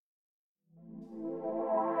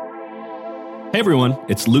Hey everyone,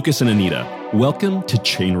 it's Lucas and Anita. Welcome to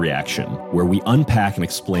Chain Reaction, where we unpack and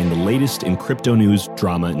explain the latest in crypto news,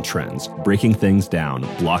 drama, and trends, breaking things down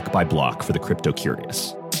block by block for the crypto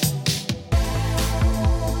curious.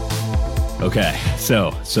 Okay,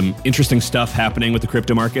 so some interesting stuff happening with the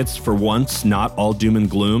crypto markets. For once, not all doom and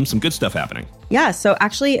gloom, some good stuff happening. Yeah, so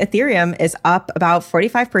actually Ethereum is up about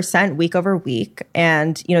 45% week over week.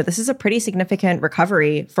 And, this is a pretty significant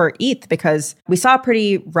recovery for ETH because we saw a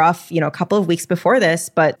pretty rough, couple of weeks before this,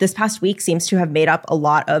 but this past week seems to have made up a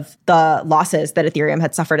lot of the losses that Ethereum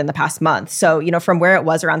had suffered in the past month. So, from where it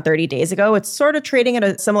was around 30 days ago, it's sort of trading at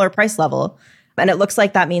a similar price level. And it looks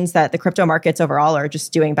like that means that the crypto markets overall are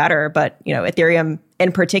just doing better. But, Ethereum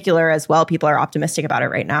in particular as well, people are optimistic about it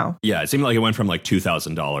right now. Yeah, it seemed like it went from like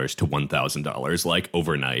 $2,000 to $1,000 like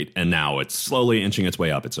overnight. And now it's slowly inching its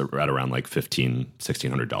way up. It's at around like $1,500,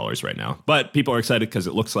 $1,600 right now. But people are excited because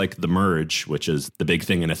it looks like the merge, which is the big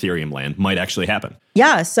thing in Ethereum land, might actually happen.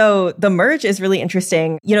 Yeah, so the merge is really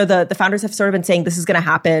interesting. The founders have sort of been saying this is going to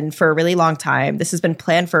happen for a really long time. This has been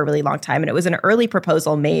planned for a really long time. And it was an early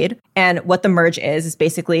proposal made. And what the merge is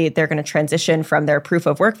basically they're going to transition from their proof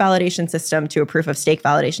of work validation system to a proof of stake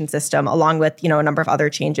validation system, along with, a number of other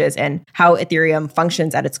changes in how Ethereum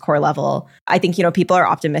functions at its core level. I think, people are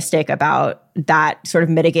optimistic about that sort of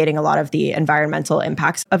mitigating a lot of the environmental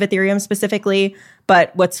impacts of Ethereum specifically.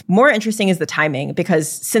 But what's more interesting is the timing, because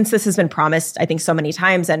since this has been promised, I think, so many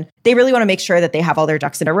times, and they really want to make sure that they have all their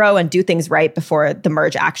ducks in a row and do things right before the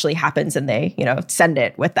merge actually happens and they, send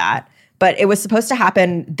it with that. But it was supposed to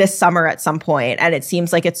happen this summer at some point, and it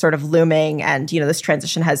seems like it's sort of looming. And, this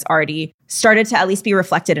transition has already started to at least be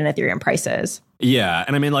reflected in Ethereum prices. Yeah.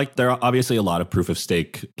 And I mean, there are obviously a lot of proof of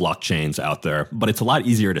stake blockchains out there, but it's a lot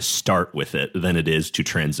easier to start with it than it is to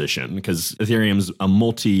transition, because Ethereum's a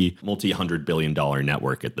multi-$100 billion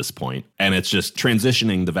network at this point. And it's just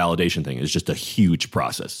transitioning the validation thing is just a huge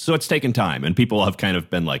process. So it's taken time, and people have kind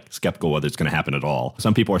of been skeptical whether it's going to happen at all.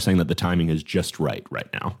 Some people are saying that the timing is just right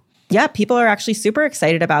now. Yeah, people are actually super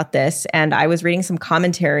excited about this. And I was reading some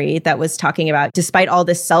commentary that was talking about, despite all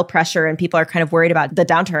this sell pressure and people are kind of worried about the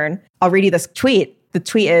downturn. I'll read you this tweet. The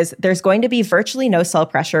tweet is, there's going to be virtually no sell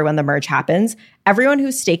pressure when the merge happens. Everyone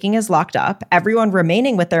who's staking is locked up. Everyone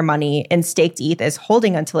remaining with their money in staked ETH is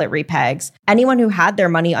holding until it repegs. Anyone who had their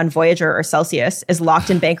money on Voyager or Celsius is locked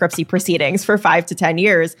in bankruptcy proceedings for 5 to 10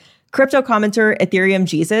 years. Crypto commenter Ethereum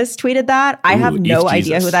Jesus tweeted that. I have no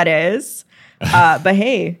idea who that is. But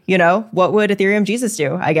hey, what would Ethereum Jesus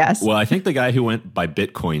do, I guess? Well, I think the guy who went by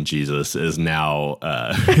Bitcoin Jesus is now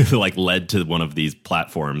led to one of these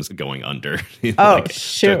platforms going under.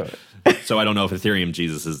 Shoot. So I don't know if Ethereum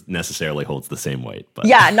Jesus necessarily holds the same weight. But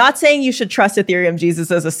yeah, not saying you should trust Ethereum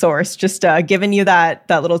Jesus as a source, just giving you that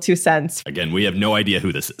little 2 cents. Again, we have no idea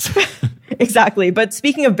who this is. Exactly. But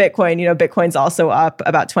speaking of Bitcoin, Bitcoin's also up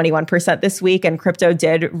about 21% this week, and crypto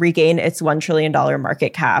did regain its $1 trillion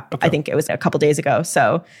market cap. Okay. I think it was a couple days ago.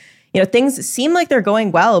 So, things seem like they're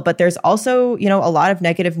going well, but there's also, a lot of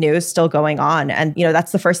negative news still going on. And,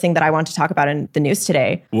 that's the first thing that I want to talk about in the news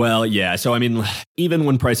today. Well, yeah. So, I mean, even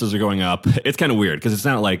when prices are going up, it's kind of weird because it's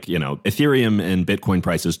not like, Ethereum and Bitcoin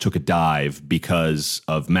prices took a dive because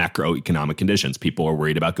of macroeconomic conditions. People are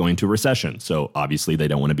worried about going to a recession. So obviously they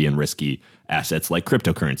don't want to be in risky assets like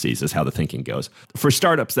cryptocurrencies is how the thinking goes. For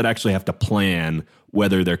startups that actually have to plan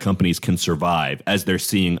whether their companies can survive as they're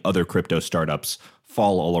seeing other crypto startups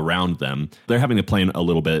fall all around them, they're having to plan a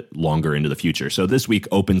little bit longer into the future. So this week,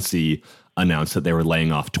 OpenSea announced that they were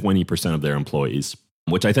laying off 20% of their employees,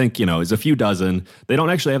 which I think, is a few dozen. They don't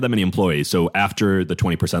actually have that many employees. So after the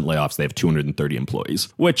 20% layoffs, they have 230 employees,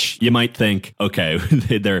 which you might think, okay,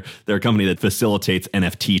 they're a company that facilitates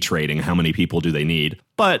NFT trading. How many people do they need?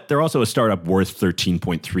 But they're also a startup worth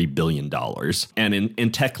 $13.3 billion. And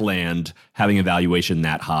in tech land, having a valuation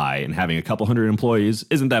that high and having a couple hundred employees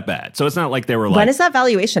isn't that bad. So it's not like they were When is that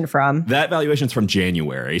valuation from? That valuation's from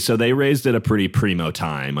January. So they raised it a pretty primo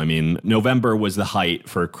time. I mean, November was the height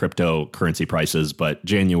for cryptocurrency prices, but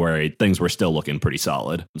January, things were still looking pretty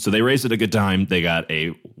solid. So they raised it a good time. They got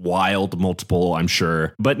a wild multiple, I'm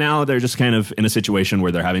sure. But now they're just kind of in a situation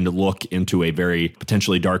where they're having to look into a very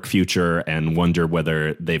potentially dark future and wonder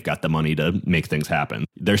whether they've got the money to make things happen.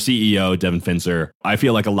 Their CEO, Devin Finzer, I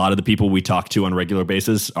feel like a lot of the people we talk to on a regular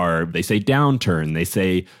basis they say downturn, they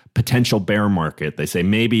say potential bear market. They say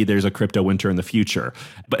maybe there's a crypto winter in the future.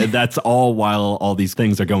 But that's all while all these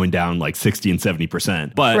things are going down like 60 and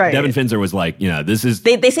 70%. But right. Devin Finzer was like, this is...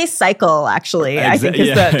 They say cycle, actually. I think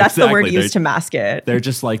that's exactly. The word used to mask it.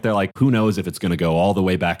 They're like, who knows if it's going to go all the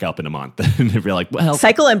way back up in a month? And they're like, well...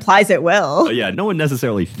 Cycle implies it will. Yeah, no one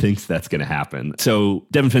necessarily thinks that's going to happen. So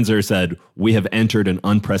Devin Finzer said, we have entered an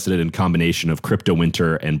unprecedented combination of crypto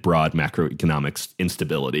winter and broad macroeconomic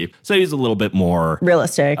instability. So he's a little bit more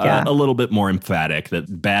realistic, a little bit more emphatic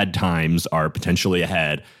that bad times are potentially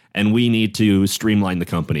ahead and we need to streamline the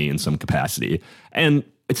company in some capacity. And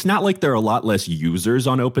it's not like there are a lot less users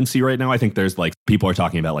on OpenSea right now. I think there's like people are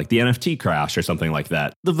talking about like the NFT crash or something like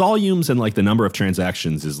that. The volumes and like the number of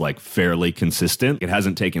transactions is like fairly consistent. It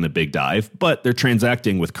hasn't taken a big dive, but they're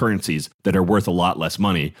transacting with currencies that are worth a lot less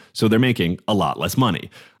money. So they're making a lot less money.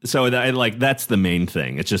 So that's the main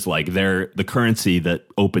thing. It's just like the currency that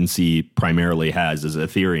OpenSea primarily has is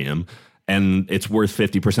Ethereum. And it's worth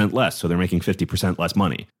 50% less. So they're making 50% less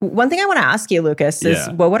money. One thing I want to ask you, Lucas, is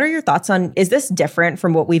what are your thoughts on, is this different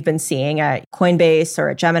from what we've been seeing at Coinbase or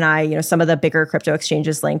at Gemini, some of the bigger crypto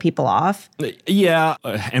exchanges laying people off? Yeah,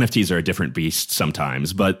 NFTs are a different beast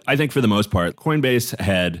sometimes. But I think for the most part, Coinbase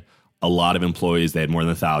had a lot of employees. They had more than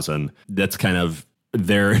 1,000. That's kind of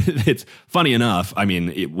it's funny enough. I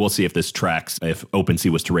mean, we'll see if this tracks if OpenSea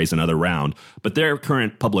was to raise another round, but their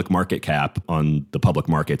current public market cap on the public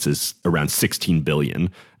markets is around 16 billion.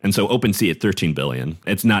 And so OpenSea at 13 billion,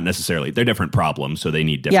 it's not necessarily, they're different problems. So they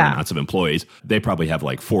need different amounts of employees. They probably have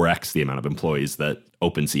like 4x the amount of employees that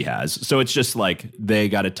OpenSea has. So it's just like they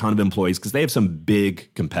got a ton of employees because they have some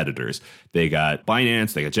big competitors. They got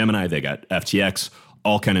Binance, they got Gemini, they got FTX,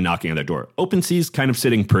 all kind of knocking on their door. OpenSea's kind of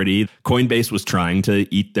sitting pretty. Coinbase was trying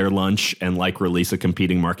to eat their lunch and like release a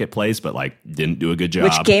competing marketplace, but like didn't do a good job.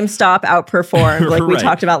 Which GameStop outperformed, like we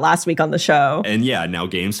talked about last week on the show. And yeah, now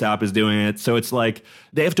GameStop is doing it. So it's like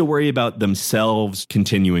they have to worry about themselves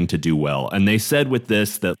continuing to do well. And they said with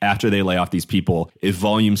this that after they lay off these people, if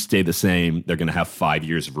volumes stay the same, they're going to have 5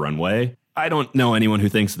 years of runway. I don't know anyone who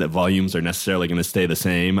thinks that volumes are necessarily going to stay the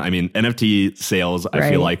same. I mean, NFT sales, I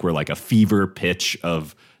feel like were like a fever pitch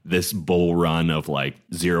of this bull run of like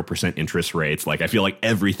 0% interest rates. Like I feel like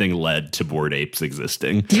everything led to Bored Apes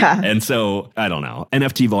existing. Yeah. And so I don't know.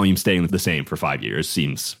 NFT volume staying the same for 5 years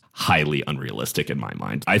seems highly unrealistic in my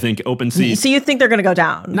mind. I think OpenSea... So you think they're going to go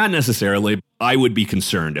down? Not necessarily. I would be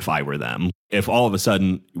concerned if I were them. If all of a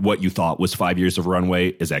sudden what you thought was 5 years of runway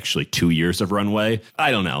is actually 2 years of runway,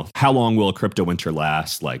 I don't know. How long will a crypto winter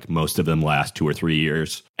last? Like most of them last 2 or 3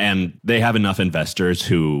 years. And they have enough investors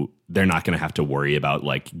who they're not going to have to worry about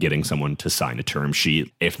like getting someone to sign a term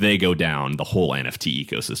sheet. If they go down, the whole NFT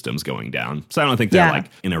ecosystem's going down. So I don't think they're like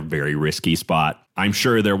in a very risky spot. I'm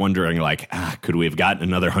sure they're wondering like, could we have gotten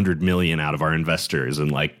another 100 million out of our investors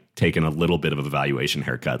and like taken a little bit of a valuation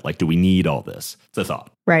haircut? Like, do we need all this? It's a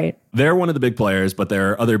thought. Right. They're one of the big players, but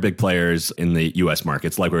there are other big players in the US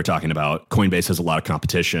markets. Like we were talking about, Coinbase has a lot of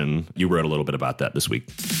competition. You wrote a little bit about that this week.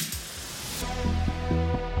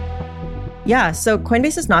 Yeah, so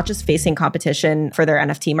Coinbase is not just facing competition for their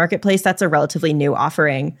NFT marketplace. That's a relatively new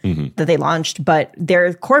offering that they launched, but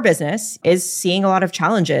their core business is seeing a lot of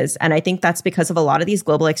challenges. And I think that's because of a lot of these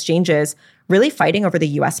global exchanges really fighting over the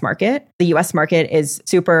US market. The US market is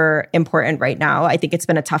super important right now. I think it's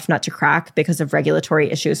been a tough nut to crack because of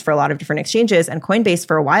regulatory issues for a lot of different exchanges. And Coinbase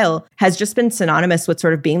for a while has just been synonymous with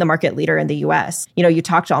sort of being the market leader in the US. You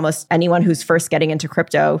talk to almost anyone who's first getting into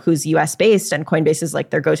crypto who's US based, and Coinbase is like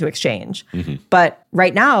their go-to exchange. But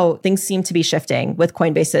right now, things seem to be shifting with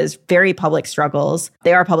Coinbase's very public struggles.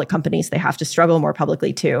 They are public companies. They have to struggle more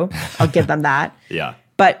publicly too. I'll give them that. Yeah.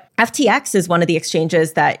 But FTX is one of the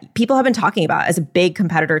exchanges that people have been talking about as a big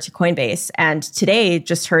competitor to Coinbase. And today,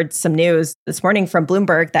 just heard some news this morning from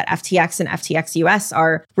Bloomberg that FTX and FTX US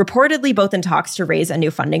are reportedly both in talks to raise a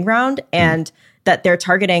new funding round and that they're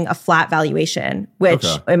targeting a flat valuation, which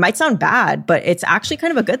it might sound bad, but it's actually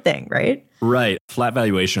kind of a good thing, right? Right. Flat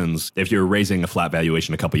valuations, if you're raising a flat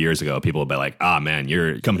valuation a couple years ago, people will be like, man,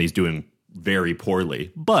 your company's doing very poorly.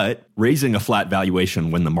 But raising a flat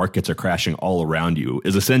valuation when the markets are crashing all around you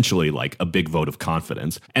is essentially like a big vote of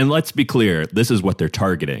confidence. And let's be clear, this is what they're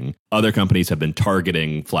targeting. Other companies have been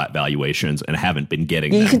targeting flat valuations and haven't been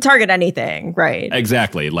getting them. You can target anything, right?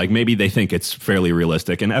 Exactly. Like maybe they think it's fairly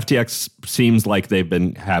realistic. And FTX seems like they've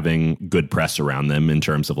been having good press around them in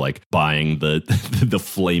terms of like buying the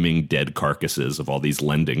flaming dead carcasses of all these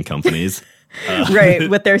lending companies. Right,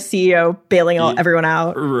 with their CEO bailing everyone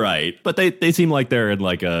out. Right. But they seem like they're in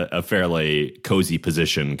like a fairly cozy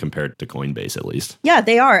position compared to Coinbase, at least. Yeah,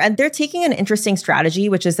 they are. And they're taking an interesting strategy,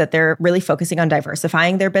 which is that they're really focusing on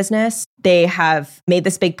diversifying their business. They have made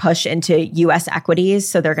this big push into US equities.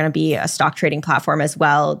 So they're going to be a stock trading platform as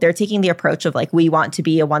well. They're taking the approach of like, we want to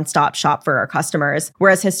be a one-stop shop for our customers.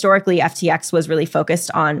 Whereas historically, FTX was really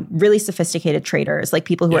focused on really sophisticated traders, like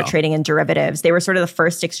people who are trading in derivatives. They were sort of the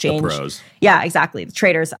first exchange. The pros. Yeah, exactly. The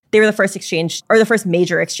traders, they were the first exchange or the first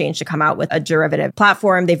major exchange to come out with a derivative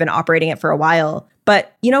platform. They've been operating it for a while. But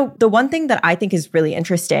But, the one thing that I think is really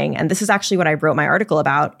interesting, and this is actually what I wrote my article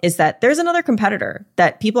about, is that there's another competitor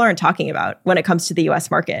that people aren't talking about when it comes to the US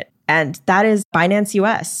market. And that is Binance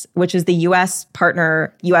US, which is the US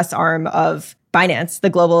partner, US arm of Binance,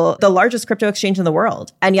 the largest crypto exchange in the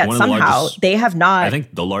world. And yet somehow they have not. I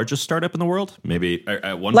think the largest startup in the world, maybe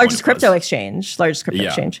at one largest crypto exchange.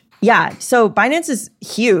 Yeah. So Binance is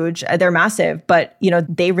huge. They're massive, but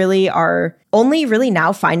they really are only really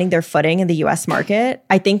now finding their footing in the US market.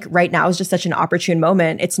 I think right now is just such an opportune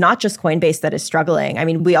moment. It's not just Coinbase that is struggling. I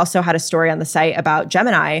mean, we also had a story on the site about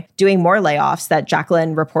Gemini doing more layoffs that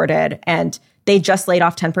Jacqueline reported, and they just laid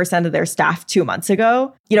off 10% of their staff 2 months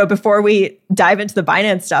ago. Before we dive into the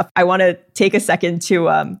Binance stuff, I want to take a second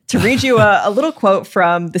to read you a little quote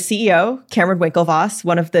from the CEO, Cameron Winklevoss,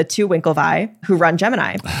 one of the two Winklevi who run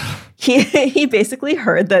Gemini. He basically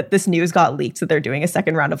heard that this news got leaked that they're doing a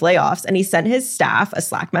second round of layoffs, and he sent his staff a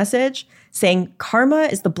Slack message saying, "Karma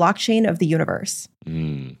is the blockchain of the universe."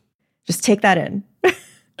 Just take that in.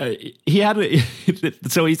 He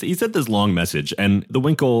sent this long message, and the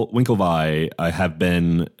Winklevi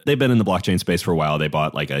they've been in the blockchain space for a while. They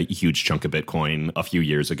bought like a huge chunk of Bitcoin a few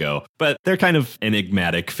years ago, but they're kind of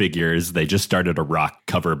enigmatic figures. They just started a rock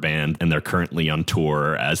cover band, and they're currently on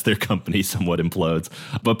tour as their company somewhat implodes.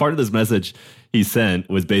 But part of this message he sent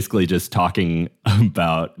was basically just talking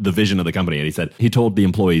about the vision of the company. And he told the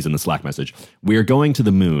employees in the Slack message, "We are going to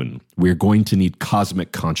the moon. We are going to need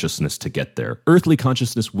cosmic consciousness to get there. Earthly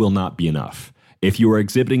consciousness will not be enough. If you are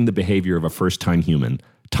exhibiting the behavior of a first-time human,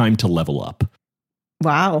 time to level up."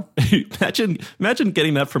 Wow. Imagine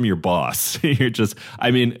getting that from your boss.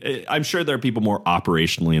 I'm sure there are people more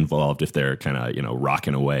operationally involved if they're kind of,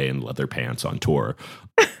 rocking away in leather pants on tour.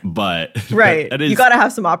 But right. You got to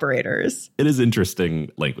have some operators. It is interesting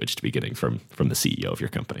language to be getting from the CEO of your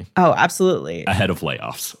company. Oh, absolutely. Ahead of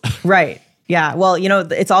layoffs. Right. Yeah. Well,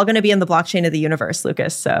 it's all going to be in the blockchain of the universe,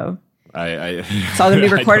 Lucas. So it's all going to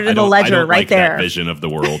be recorded in the ledger right there. That vision of the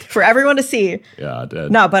world for everyone to see. Yeah, I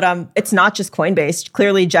did. No, but it's not just Coinbase.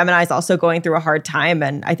 Clearly, Gemini is also going through a hard time,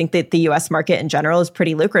 and I think that the U.S. market in general is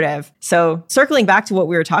pretty lucrative. So, circling back to what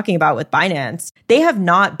we were talking about with Binance, they have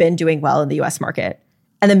not been doing well in the U.S. market.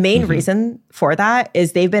 And the main reason for that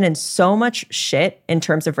is they've been in so much shit in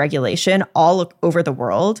terms of regulation all over the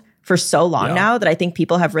world for so long now that I think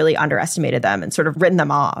people have really underestimated them and sort of written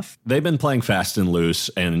them off. They've been playing fast and loose,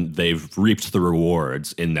 and they've reaped the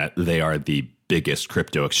rewards in that they are the biggest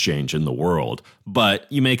crypto exchange in the world. But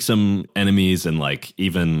you make some enemies, and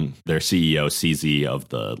even their CEO, CZ of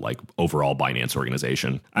the overall Binance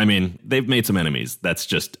organization. I mean, they've made some enemies. That's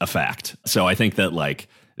just a fact. So I think that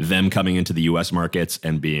them coming into the US markets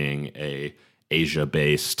and being a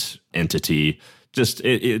Asia-based entity,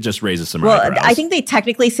 it just raises some eyebrows. I think they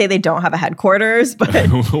technically say they don't have a headquarters, but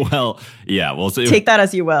well, yeah, we'll see. Take that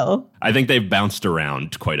as you will. I think they've bounced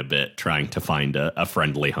around quite a bit trying to find a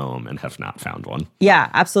friendly home and have not found one. Yeah,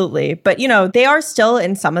 absolutely. But, they are still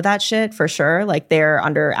in some of that shit for sure. They're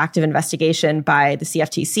under active investigation by the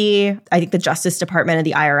CFTC. I think the Justice Department and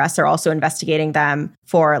the IRS are also investigating them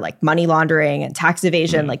for money laundering and tax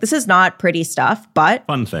evasion. This is not pretty stuff, but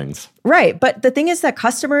fun things. Right. But the thing is that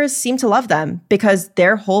customers seem to love them because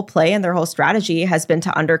their whole play and their whole strategy has been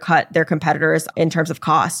to undercut their competitors in terms of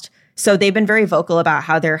cost. So they've been very vocal about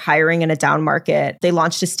how they're hiring in a down market. They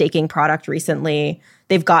launched a staking product recently.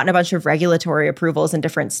 They've gotten a bunch of regulatory approvals in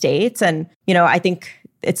different states. And, I think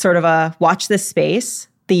it's sort of a watch this space.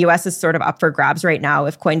 The US is sort of up for grabs right now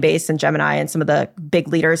if Coinbase and Gemini and some of the big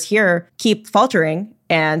leaders here keep faltering.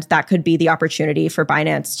 And that could be the opportunity for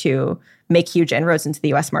Binance to make huge inroads into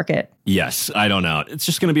the US market. Yes, I don't know. It's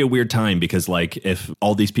just going to be a weird time because if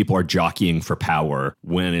all these people are jockeying for power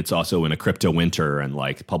when it's also in a crypto winter and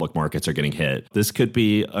public markets are getting hit, this could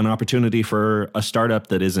be an opportunity for a startup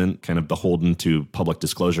that isn't kind of beholden to public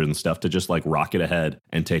disclosure and stuff to just rocket ahead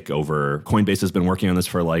and take over. Coinbase has been working on this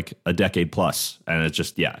for a decade plus. And it's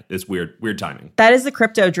just, it's weird timing. That is the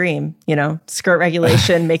crypto dream, skirt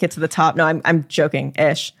regulation, make it to the top. No, I'm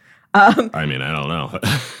joking-ish. I mean, I don't know.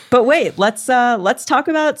 But wait, let's talk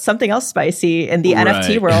about something else spicy in the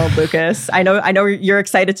NFT world, Lucas. I know you're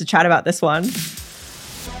excited to chat about this one.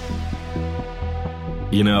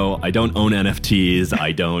 I don't own NFTs.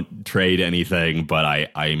 I don't trade anything, but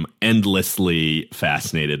I'm endlessly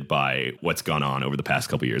fascinated by what's gone on over the past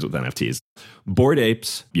couple of years with NFTs. Bored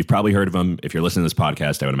Apes, you've probably heard of them. If you're listening to this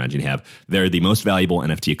podcast, I would imagine you have. They're the most valuable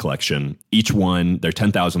NFT collection. Each one, there are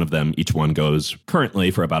 10,000 of them. Each one goes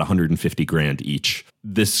currently for about 150 grand each.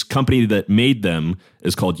 This company that made them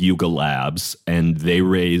is called Yuga Labs, and they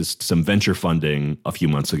raised some venture funding a few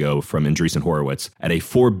months ago from Andreessen Horowitz at a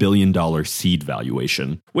 $4 billion seed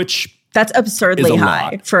valuation, which That's absurdly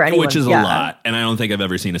high for anyone. Which is a lot. And I don't think I've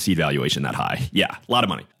ever seen a seed valuation that high. Yeah, a lot of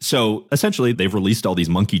money. So essentially, they've released all these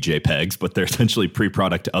monkey JPEGs, but they're essentially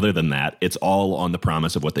pre-product. Other than that, it's all on the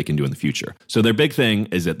promise of what they can do in the future. So their big thing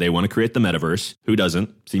is that they want to create the metaverse. Who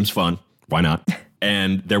doesn't? Seems fun. Why not?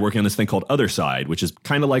 And they're working on this thing called Other Side, which is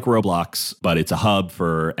kind of like Roblox, but it's a hub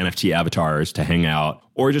for NFT avatars to hang out,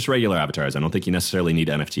 or just regular avatars. I don't think you necessarily need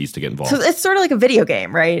NFTs to get involved. So it's sort of like a video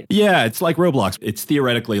game, right? Yeah, it's like Roblox. It's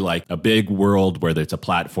theoretically like a big world where there's a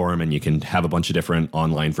platform and you can have a bunch of different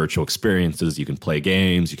online virtual experiences. You can play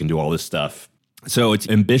games. You can do all this stuff. So it's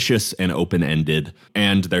ambitious and open-ended,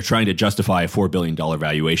 and they're trying to justify a $4 billion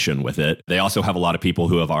valuation with it. They also have a lot of people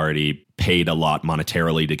who have already paid a lot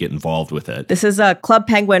monetarily to get involved with it. This is a Club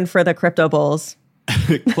Penguin for the crypto bulls.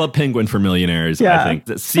 Club Penguin for millionaires. Yeah. I think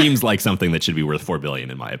that seems like something that should be worth $4 billion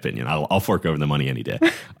in my opinion. I'll fork over the money any day.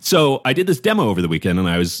 So I did this demo over the weekend, and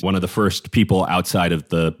I was one of the first people outside of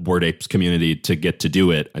the Bored Apes community to get to do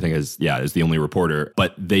it. I think as the only reporter.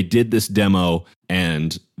 But they did this demo,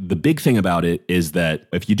 and the big thing about it is that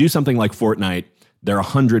if you do something like Fortnite, there are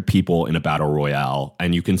 100 people in a battle royale,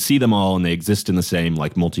 and you can see them all, and they exist in the same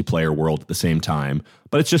like multiplayer world at the same time,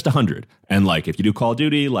 but it's just 100. And like if you do Call of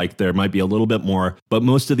Duty, like there might be a little bit more, but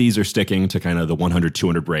most of these are sticking to kind of the 100,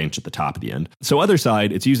 200 range at the top of the end. So Other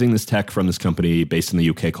Side, it's using this tech from this company based in the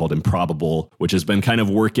UK called Improbable, which has been kind of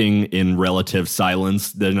working in relative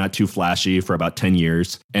silence. They're not too flashy for about 10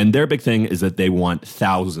 years. And their big thing is that they want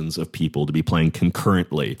thousands of people to be playing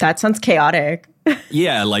concurrently. That sounds chaotic.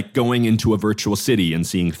 Yeah, like going into a virtual city and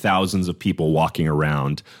seeing thousands of people walking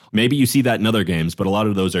around. Maybe you see that in other games, but a lot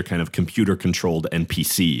of those are kind of computer-controlled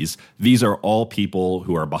NPCs. These are all people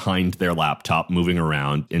who are behind their laptop moving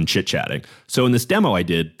around and chit-chatting. So in this demo I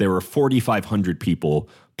did, there were 4,500 people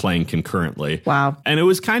playing concurrently. Wow. And it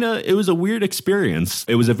was a weird experience.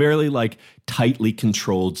 It was a very like tightly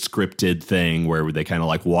controlled scripted thing where they kind of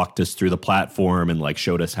like walked us through the platform and like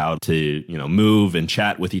showed us how to, you know, move and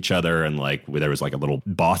chat with each other. And like there was like a little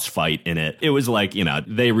boss fight in it. It was like, you know,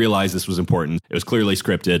 they realized this was important. It was clearly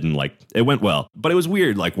scripted and like it went well. But it was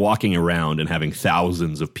weird like walking around and having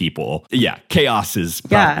thousands of people. Yeah, chaos is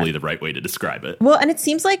probably the right way to describe it. Well, and it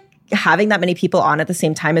seems like having that many people on at the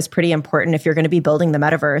same time is pretty important if you're going to be building the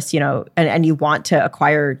metaverse, you know, and you want to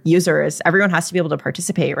acquire users. Everyone has to be able to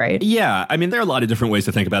participate, right? Yeah. I mean, there are a lot of different ways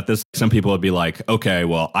to think about this. Some people would be like, okay,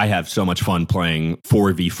 well, I have so much fun playing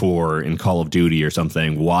 4v4 in Call of Duty or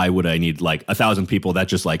something. Why would I need like 1,000 people? That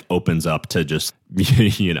just like opens up to just,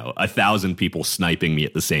 you know, 1,000 people sniping me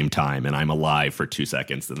at the same time and I'm alive for 2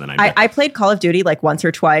 seconds. And then I played Call of Duty like once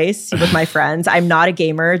or twice with my friends. I'm not a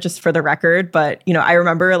gamer, just for the record, but, you know, I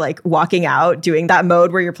remember like walking out doing that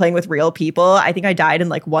mode where you're playing with real people. I think I died in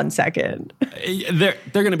like 1 second. There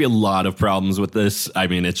are going to be a lot of problems with this. I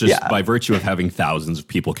mean, it's just by virtue of having thousands of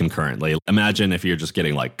people concurrently. Imagine if you're just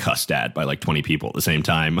getting like cussed at by like 20 people at the same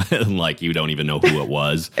time and like you don't even know who it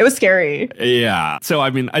was. It was scary. Yeah. So,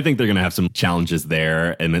 I mean, I think they're going to have some challenges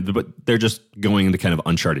there, but they're just going into kind of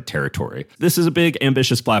uncharted territory. This is a big,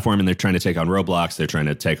 ambitious platform, and they're trying to take on Roblox. They're trying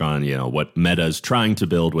to take on, you know, what Meta's trying to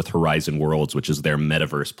build with Horizon Worlds, which is their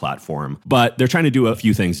metaverse platform. But they're trying to do a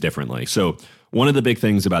few things differently. So one of the big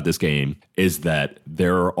things about this game is that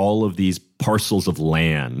there are all of these parcels of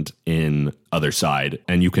land in Other Side,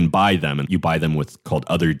 and you can buy them, and you buy them with called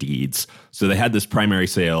Other Deeds. So they had this primary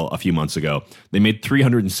sale a few months ago. They made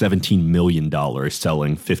 $317 million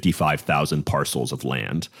selling 55,000 parcels of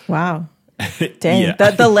land. Wow. Dang.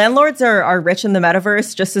 Yeah. The landlords are rich in the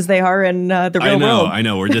metaverse just as they are in the real world. I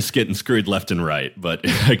know. We're just getting screwed left and right. But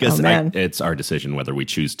I guess it's our decision whether we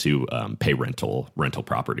choose to pay rental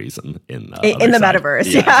properties in the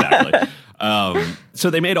metaverse. Yeah, exactly. So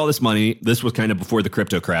they made all this money. This was kind of before the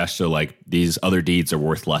crypto crash. So like these Other Deeds are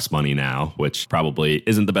worth less money now, which probably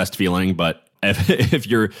isn't the best feeling, but if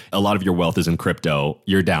a lot of your wealth is in crypto,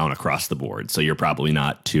 you're down across the board. So you're probably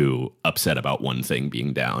not too upset about one thing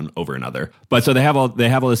being down over another. But so they have all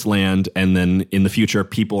this land, and then in the future,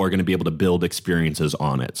 people are going to be able to build experiences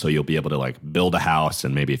on it. So you'll be able to like build a house,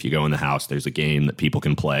 and maybe if you go in the house, there's a game that people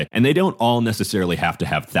can play. And they don't all necessarily have to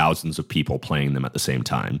have thousands of people playing them at the same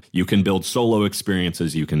time. You can build solo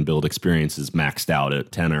experiences. You can build experiences maxed out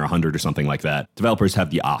at 10 or 100 or something like that. Developers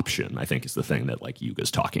have the option, I think, is the thing that like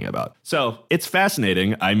Yuga's talking about. So it's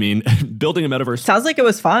fascinating. I mean, building a metaverse sounds like it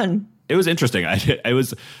was fun. It was interesting. I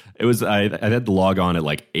had to log on at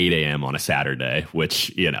like 8 a.m. on a Saturday, which,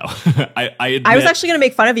 you know, I was actually going to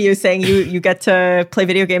make fun of you saying you get to play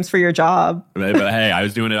video games for your job. But hey, I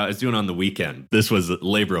was doing it on the weekend. This was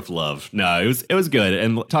labor of love. No, it was good.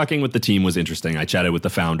 And talking with the team was interesting. I chatted with the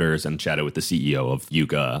founders and chatted with the CEO of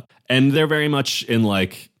Yuga. And they're very much in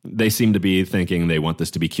like, They seem to be thinking they want this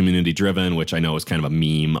to be community driven, which I know is kind of a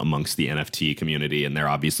meme amongst the NFT community. And they're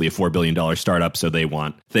obviously a $4 billion startup, so they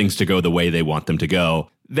want things to go the way they want them to go.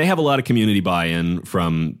 They have a lot of community buy-in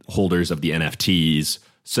from holders of the NFTs.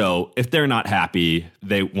 So if they're not happy,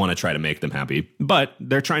 they want to try to make them happy. But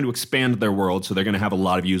they're trying to expand their world, so they're going to have a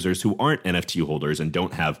lot of users who aren't NFT holders and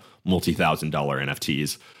don't have multi-$1,000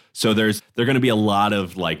 NFTs. So they're going to be a lot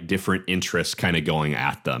of like different interests kind of going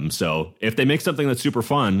at them. So if they make something that's super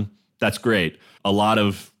fun, that's great. A lot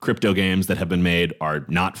of crypto games that have been made are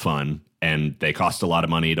not fun, and they cost a lot of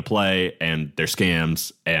money to play, and they're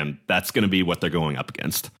scams, and that's going to be what they're going up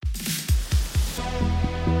against.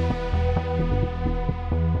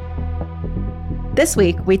 This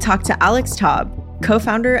week, we talked to Alex Taub,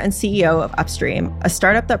 co-founder and CEO of Upstream, a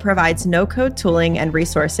startup that provides no-code tooling and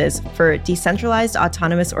resources for decentralized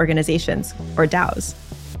autonomous organizations, or DAOs.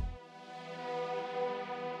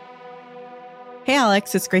 Hey,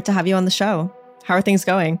 Alex, it's great to have you on the show. How are things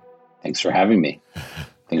going? Thanks for having me.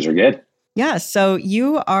 Things are good. Yeah, so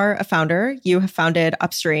you are a founder. You have founded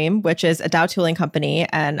Upstream, which is a DAO tooling company.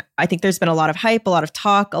 And I think there's been a lot of hype, a lot of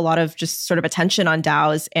talk, a lot of just sort of attention on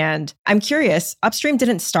DAOs. And I'm curious, Upstream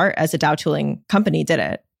didn't start as a DAO tooling company, did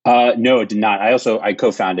it? No, it did not. I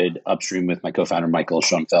co-founded Upstream with my co-founder, Michael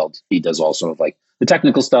Schoenfeld. He does all sort of like the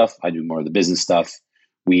technical stuff. I do more of the business stuff.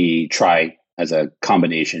 We try as a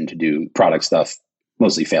combination to do product stuff,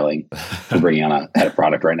 mostly failing. We're bringing on a head of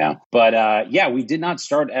product right now. But yeah, we did not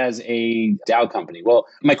start as a DAO company. Well,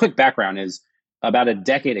 my quick background is about a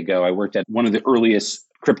decade ago, I worked at one of the earliest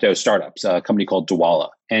crypto startups, a company called Dwala.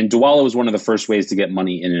 And Dwala was one of the first ways to get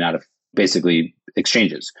money in and out of basically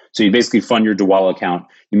exchanges. So you basically fund your Dwala account,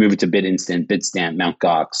 you move it to BitInstant, Bitstamp, Mt.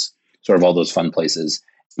 Gox, sort of all those fun places.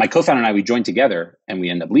 My co-founder and I, we joined together and we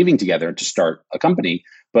ended up leaving together to start a company.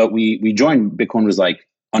 But we joined, Bitcoin was like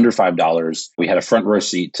under $5. We had a front row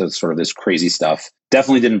seat to sort of this crazy stuff.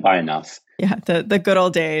 Definitely didn't buy enough. Yeah, the good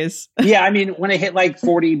old days. Yeah, I mean, when it hit like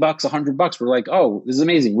 $40, $100, we're like, oh, this is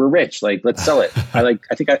amazing. We're rich. Like, let's sell it. I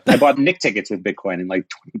think I bought Nick tickets with Bitcoin in like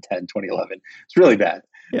 2010, 2011. It's really bad.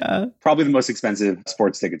 Yeah. Probably the most expensive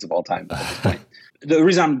sports tickets of all time at this point. The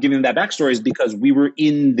reason I'm giving that backstory is because we were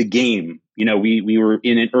in the game. You know, we were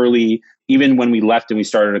in it early. Even when we left and we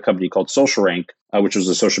started a company called SocialRank, which was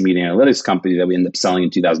a social media analytics company that we ended up selling in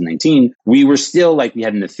 2019, we were still like, we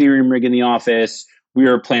had an Ethereum rig in the office. We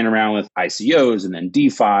were playing around with ICOs and then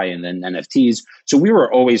DeFi and then NFTs. So we were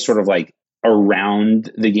always sort of like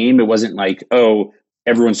around the game. It wasn't like, oh,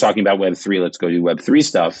 everyone's talking about Web3, let's go do Web3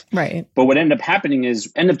 stuff. Right. But what ended up happening is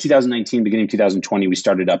end of 2019, beginning of 2020, we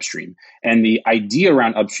started Upstream. And the idea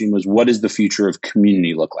around Upstream was, what does the future of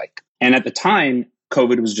community look like? And at the time,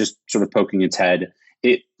 COVID was just sort of poking its head.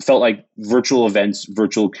 It felt like virtual events,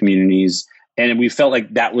 virtual communities. And we felt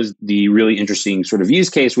like that was the really interesting sort of use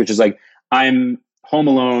case, which is like, I'm home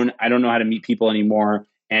alone. I don't know how to meet people anymore.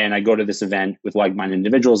 And I go to this event with like-minded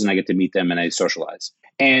individuals and I get to meet them and I socialize.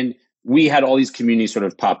 And we had all these communities sort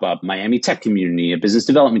of pop up: Miami tech community, a business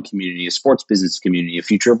development community, a sports business community, a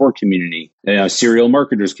future of work community, a serial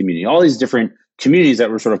marketers community, all these different communities that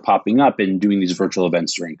were sort of popping up and doing these virtual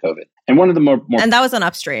events during COVID. And one of the more and that was on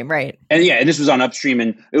Upstream, right? And yeah, and this was on Upstream,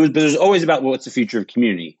 and but it was always about what's the future of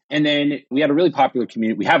community. And then we had a really popular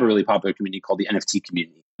community. We have a really popular community called the NFT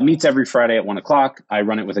community. It meets every Friday at 1:00. I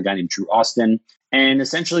run it with a guy named Drew Austin. And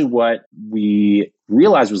essentially what we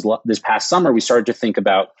realized was this past summer, we started to think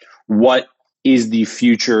about what is the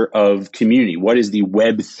future of community? What is the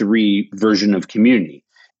Web3 version of community?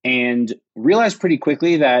 And realized pretty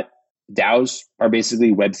quickly that DAOs are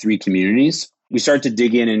basically Web3 communities. We started to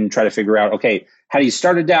dig in and try to figure out, okay, how do you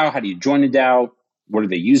start a DAO? How do you join a DAO? What are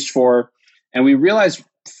they used for? And we realized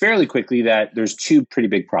fairly quickly that there's two pretty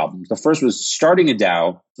big problems. The first was starting a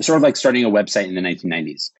DAO, sort of like starting a website in the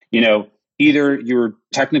 1990s. You know, either you're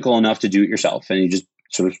technical enough to do it yourself and you just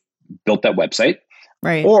sort of built that website,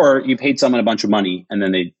 right? Or you paid someone a bunch of money and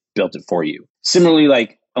then they built it for you. Similarly,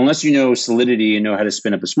 like, unless you know Solidity and know how to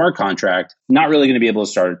spin up a smart contract, not really going to be able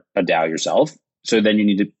to start a DAO yourself. So then you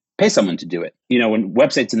need to pay someone to do it. You know, when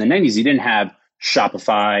websites in the 90s, you didn't have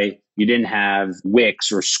Shopify, you didn't have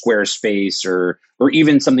Wix or Squarespace or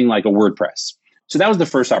even something like a WordPress. So that was the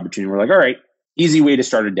first opportunity. We're like, all right, easy way to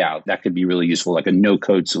start a DAO. That could be really useful, like a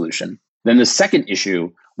no-code solution. Then the second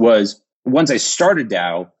issue was, once I started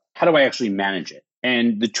DAO, how do I actually manage it?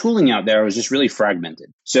 And the tooling out there was just really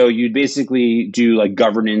fragmented. So you'd basically do like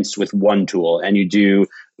governance with one tool, and you do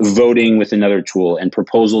voting with another tool, and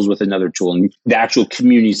proposals with another tool, and the actual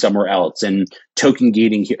community somewhere else, and token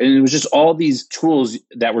gating here. And it was just all these tools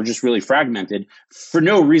that were just really fragmented for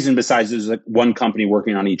no reason besides there's like one company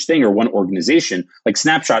working on each thing, or one organization. Like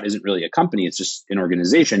Snapshot isn't really a company, it's just an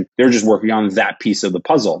organization. They're just working on that piece of the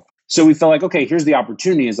puzzle. So we felt like, okay, here's the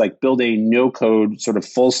opportunity, is like build a no code sort of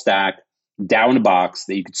full stack DAO in a box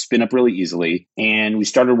that you could spin up really easily. And we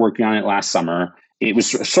started working on it last summer. It was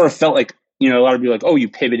sort of felt like, a lot of people are like, oh, you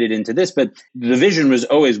pivoted into this, but the vision was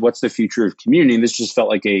always, what's the future of community? And this just felt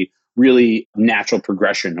like a really natural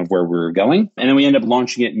progression of where we were going. And then we ended up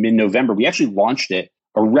launching it mid-November. We actually launched it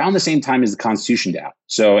around the same time as the Constitution DAO.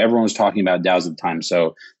 So everyone was talking about DAOs at the time.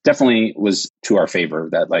 So definitely was to our favor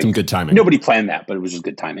that like some good timing. Nobody planned that, but it was just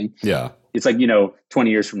good timing. Yeah. It's like, 20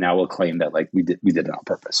 years from now, we'll claim that like we did it on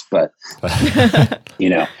purpose. But,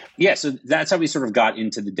 yeah, so that's how we sort of got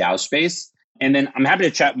into the DAO space. And then I'm happy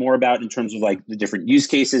to chat more about in terms of like the different use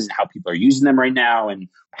cases and how people are using them right now and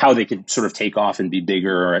how they could sort of take off and be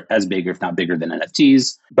bigger or as big, if not bigger than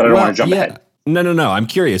NFTs. But I don't want to jump ahead. No. I'm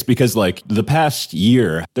curious because like the past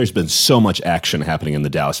year, there's been so much action happening in the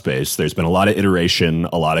DAO space. There's been a lot of iteration,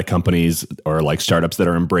 a lot of companies or like startups that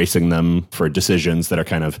are embracing them for decisions that are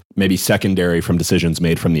kind of maybe secondary from decisions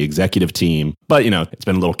made from the executive team. But, it's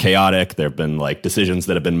been a little chaotic. There have been like decisions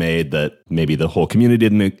that have been made that maybe the whole community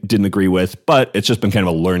didn't agree with, but it's just been kind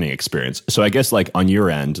of a learning experience. So I guess like on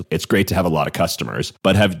your end, it's great to have a lot of customers,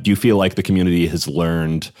 but do you feel like the community has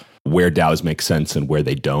learned where DAOs make sense and where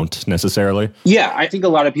they don't necessarily? Yeah, I think a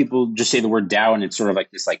lot of people just say the word DAO and it's sort of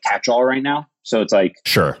like this like catch-all right now. So it's like,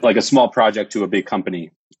 sure, like a small project to a big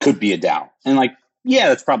company could be a DAO. And like, yeah,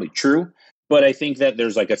 that's probably true. But I think that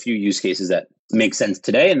there's like a few use cases that make sense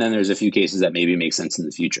today. And then there's a few cases that maybe make sense in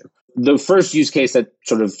the future. The first use case that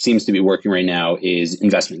sort of seems to be working right now is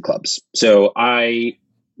investment clubs. So I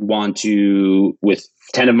want to, with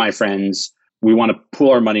 10 of my friends, we want to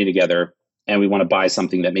pool our money together and we want to buy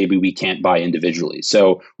something that maybe we can't buy individually.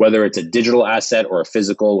 So whether it's a digital asset or a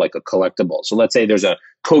physical, like a collectible. So let's say there's a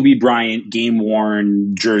Kobe Bryant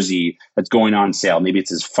game-worn jersey that's going on sale. Maybe it's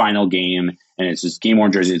his final game and it's this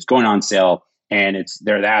game-worn jersey. It's going on sale and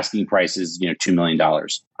the asking price is $2 million.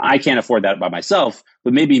 I can't afford that by myself,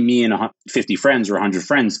 but maybe me and 50 friends or 100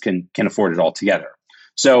 friends can afford it all together.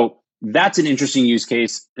 So that's an interesting use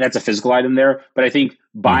case. That's a physical item there. But I think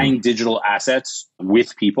buying digital assets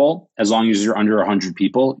with people, as long as you're under 100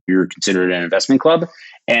 people, you're considered an investment club.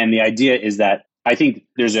 And the idea is that I think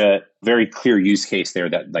there's a very clear use case there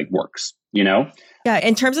that like works, Yeah,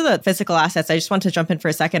 in terms of the physical assets, I just want to jump in for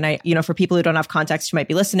a second. For people who don't have context who might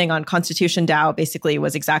be listening, on Constitution DAO basically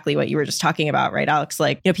was exactly what you were just talking about, right, Alex?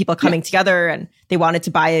 Like, people coming together and they wanted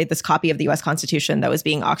to buy this copy of the US Constitution that was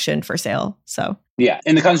being auctioned for sale. So yeah,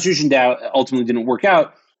 and the Constitution DAO ultimately didn't work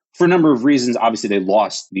out for a number of reasons. Obviously, they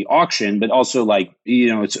lost the auction, but also like,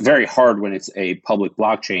 it's very hard when it's a public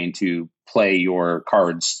blockchain to play your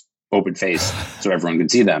cards open face so everyone can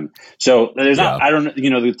see them. So there's not, I don't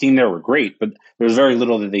know, the team there were great, but there was very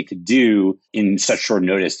little that they could do in such short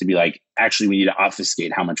notice to be like, actually, we need to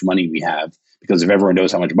obfuscate how much money we have, because if everyone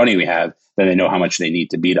knows how much money we have, then they know how much they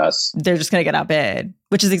need to beat us. They're just going to get outbid,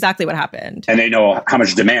 which is exactly what happened. And they know how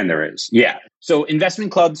much demand there is. Yeah. So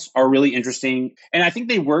investment clubs are really interesting. And I think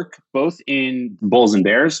they work both in bulls and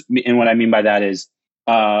bears. And what I mean by that is,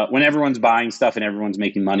 when everyone's buying stuff and everyone's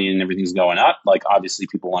making money and everything's going up, like obviously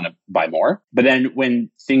people want to buy more. But then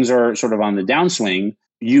when things are sort of on the downswing,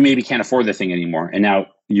 you maybe can't afford the thing anymore. And now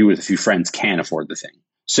you with a few friends can afford the thing.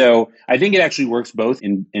 So I think it actually works both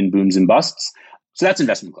in booms and busts. So that's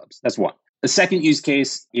investment clubs. That's one. The second use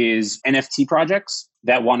case is NFT projects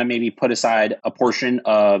that want to maybe put aside a portion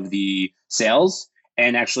of the sales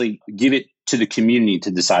and actually give it to the community to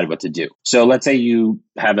decide what to do. So let's say you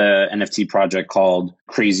have a NFT project called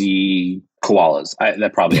Crazy Koalas.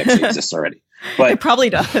 That probably actually exists already. But it probably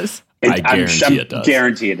does. I guarantee it does.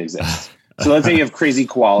 Guarantee it exists. So let's say you have Crazy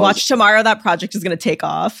Koalas. Watch tomorrow, that project is going to take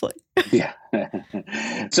off. Yeah.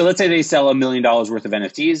 So let's say they sell $1 million worth of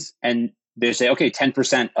NFTs and they say, okay,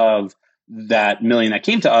 10% of that million that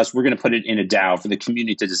came to us, we're going to put it in a DAO for the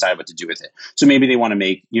community to decide what to do with it. So maybe they want to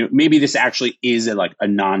make, maybe this actually is a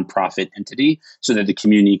nonprofit entity so that the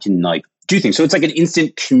community can do things. So it's like an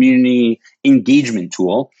instant community engagement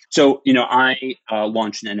tool. So, I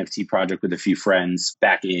launched an NFT project with a few friends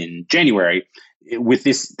back in January with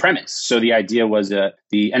this premise. So the idea was the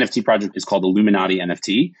NFT project is called Illuminati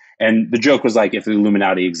NFT. And the joke was like, if the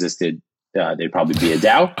Illuminati existed, they'd probably be a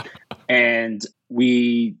DAO. And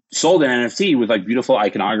we sold an NFT with beautiful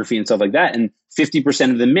iconography and stuff like that. And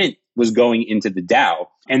 50% of the mint was going into the DAO.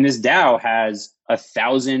 And this DAO has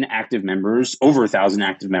 1,000 active members, over 1,000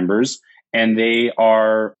 active members. And they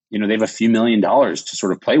are, they have a few $1 million to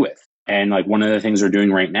sort of play with. And like one of the things they're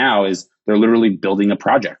doing right now is they're literally building a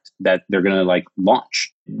project that they're going to like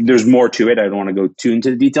launch. There's more to it. I don't want to go too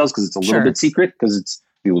into the details because it's a little bit secret because it's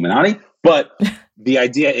the Illuminati. But the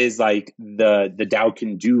idea is like the DAO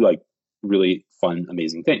can do like really fun,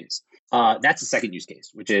 amazing things. That's the second use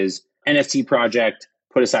case, which is NFT project,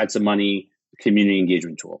 put aside some money, community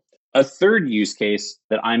engagement tool. A third use case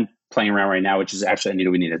that I'm playing around right now, which is actually,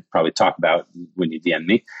 Anita, we need to probably talk about when you DM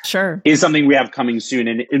me. Sure. Is something we have coming soon.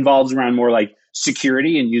 And it involves around more like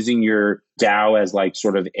security and using your DAO as like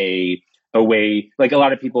sort of a way, like a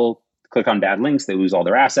lot of people click on bad links, they lose all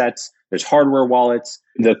their assets. There's hardware wallets.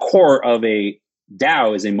 The core of a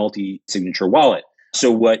DAO is a multi-signature wallet.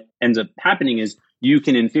 So what ends up happening is you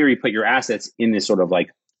can, in theory, put your assets in this sort of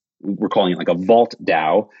like, we're calling it like a vault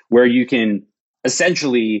DAO, where you can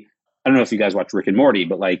essentially, I don't know if you guys watch Rick and Morty,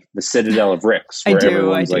 but like the Citadel of Ricks, where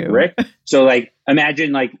everyone's like Rick. So like,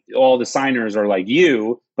 imagine like all the signers are like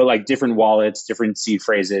you, but like different wallets, different seed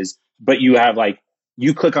phrases, but you have like,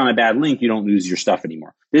 you click on a bad link, you don't lose your stuff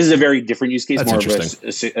anymore. This is a very different use case, more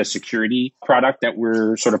of a security product that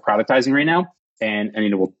we're sort of productizing right now. And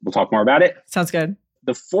we'll talk more about it. Sounds good.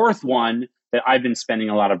 The fourth one that I've been spending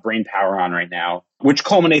a lot of brain power on right now, which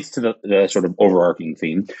culminates to the sort of overarching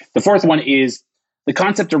theme. The fourth one is the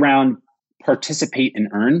concept around participate and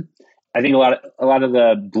earn. I think a lot of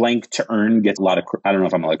the blank to earn gets a lot of, I don't know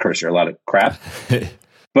if I'm allowed to curse here, a lot of crap.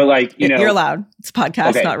 But like, you're allowed. It's a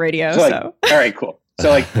podcast, not radio. So all right, cool. So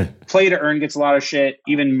like play to earn gets a lot of shit,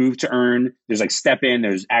 even move to earn. There's like step in,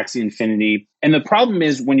 there's Axie Infinity. And the problem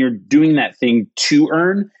is when you're doing that thing to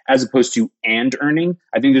earn as opposed to and earning,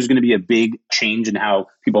 I think there's going to be a big change in how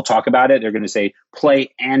people talk about it. They're going to say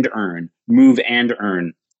play and earn, move and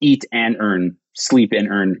earn, eat and earn, sleep and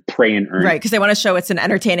earn, pray and earn. Right, because they want to show it's an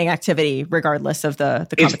entertaining activity regardless of the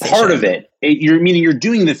compensation. It's part of it. You're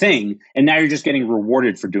doing the thing, and now you're just getting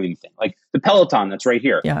rewarded for doing the thing. Like the Peloton that's right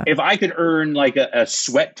here. Yeah. If I could earn like a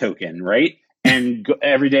sweat token, right? And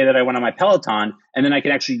every day that I went on my Peloton, and then I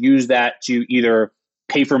can actually use that to either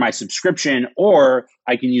pay for my subscription, or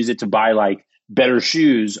I can use it to buy like better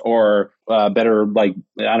shoes or better, like,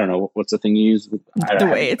 I don't know, what's the thing you use? The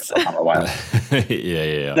weights.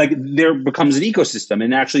 Yeah. Like there becomes an ecosystem,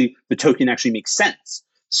 and actually the token actually makes sense.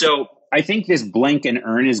 So I think this blank and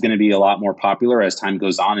earn is going to be a lot more popular as time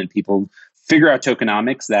goes on and people figure out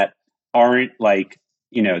tokenomics that aren't like,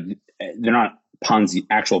 they're not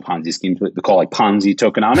actual Ponzi schemes, but they call like Ponzi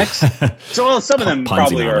tokenomics. So some of them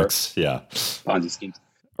probably are Ponzi schemes.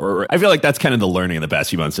 Or I feel like that's kind of the learning in the past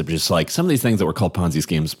few months of just like some of these things that were called Ponzi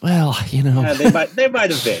schemes. Well, Yeah, they might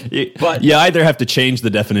have been. But you either have to change the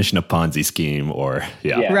definition of Ponzi scheme or,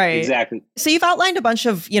 Right. Exactly. So you've outlined a bunch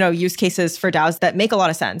of, use cases for DAOs that make a lot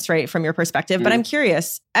of sense, right, from your perspective. Mm-hmm. But I'm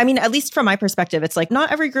curious, I mean, at least from my perspective, it's like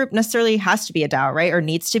not every group necessarily has to be a DAO, right? Or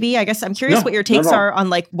needs to be. I guess I'm curious what your takes are on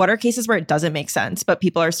like what are cases where it doesn't make sense, but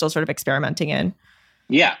people are still sort of experimenting in.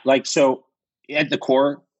 Yeah. Like, so at the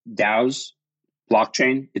core, DAOs,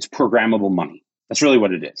 blockchain, it's programmable money. That's really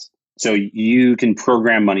what it is. So you can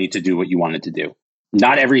program money to do what you want it to do.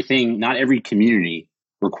 Not every community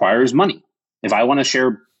requires money. If I want to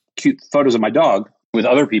share cute photos of my dog with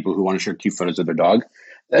other people who want to share cute photos of their dog,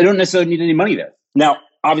 I don't necessarily need any money there. Now,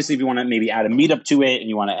 obviously, if you want to maybe add a meetup to it and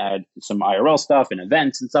you want to add some IRL stuff and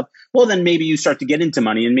events and stuff, well, then maybe you start to get into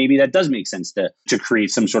money, and maybe that does make sense to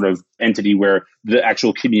create some sort of entity where the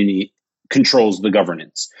actual community controls the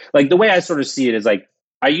governance. Like the way I sort of see it is like,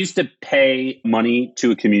 I used to pay money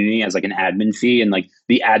to a community as like an admin fee, and like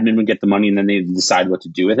the admin would get the money and then they decide what to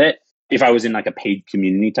do with it if I was in like a paid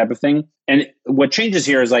community type of thing. And what changes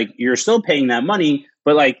here is like, you're still paying that money,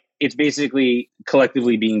 but like it's basically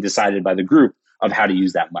collectively being decided by the group of how to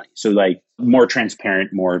use that money. So like more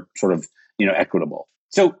transparent, more sort of, equitable.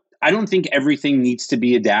 So I don't think everything needs to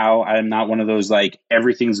be a DAO. I'm not one of those like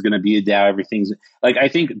everything's going to be a DAO. Everything's like, I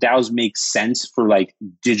think DAOs make sense for like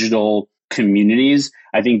digital communities.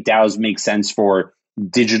 I think DAOs make sense for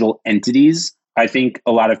digital entities. I think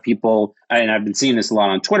a lot of people, and I've been seeing this a lot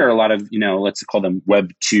on Twitter, a lot of, let's call them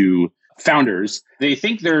Web 2 founders, they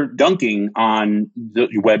think they're dunking on the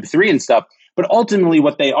Web 3 and stuff, but ultimately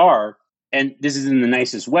what they are, and this is in the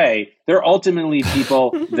nicest way, they're ultimately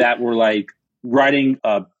people that were like riding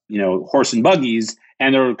horse and buggies,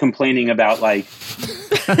 and they're complaining about like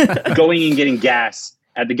going and getting gas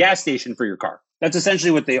at the gas station for your car. That's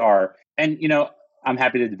essentially what they are. And, I'm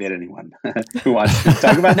happy to debate anyone who wants to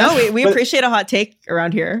talk about No, we appreciate a hot take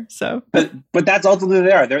around here. So, but that's ultimately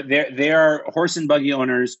what they are. They are horse and buggy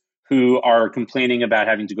owners who are complaining about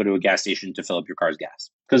having to go to a gas station to fill up your car's gas.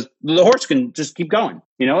 Because the horse can just keep going.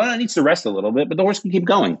 You know, it needs to rest a little bit, but the horse can keep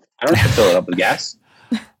going. I don't have to fill it up with gas.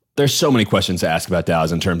 There's so many questions to ask about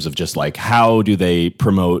DAOs in terms of just like, how do they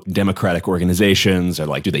promote democratic organizations, or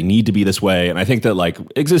like, do they need to be this way? And I think that like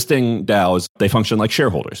existing DAOs, they function like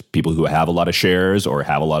shareholders. People who have a lot of shares or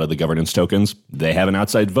have a lot of the governance tokens, they have an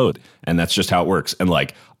outside vote. And that's just how it works. And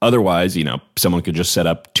like, otherwise, you know, someone could just set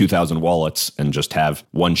up 2,000 wallets and just have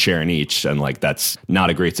one share in each. And like, that's not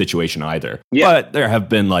a great situation either. Yeah. But there have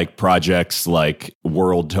been like projects like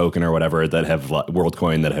World Token or whatever that have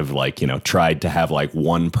WorldCoin that have like, you know, tried to have like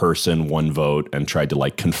one person, one vote, and tried to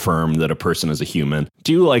like confirm that a person is a human.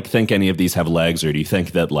 Do you like think any of these have legs, or do you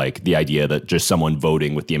think that like the idea that just someone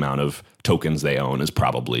voting with the amount of tokens they own is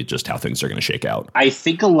probably just how things are going to shake out? I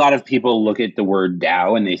think a lot of people look at the word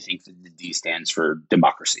DAO and they think that the D stands for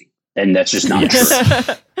democracy. And that's just not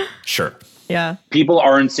true. Sure. Yeah. People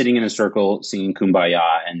aren't sitting in a circle singing Kumbaya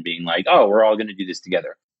and being like, oh, we're all going to do this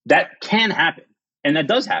together. That can happen. And that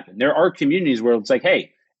does happen. There are communities where it's like,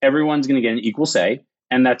 hey, everyone's going to get an equal say.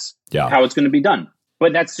 And that's how it's going to be done.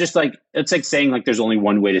 But that's just like, it's like saying like there's only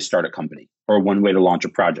one way to start a company or one way to launch a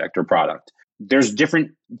project or product. There's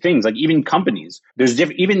different things, like even companies,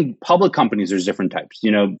 even public companies, there's different types.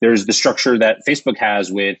 You know, there's the structure that Facebook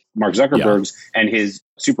has with Mark Zuckerberg's and his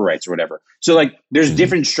super rights or whatever. So like there's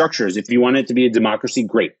different structures. If you want it to be a democracy,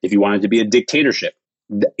 great. If you want it to be a dictatorship,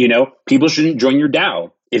 you know, people shouldn't join your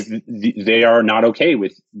DAO if they are not okay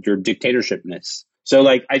with your dictatorshipness. So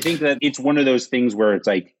like, I think that it's one of those things where it's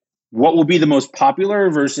like, what will be the most popular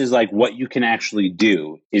versus like what you can actually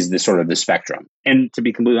do is the sort of the spectrum. And to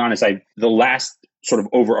be completely honest, the last sort of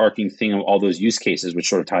overarching thing of all those use cases, which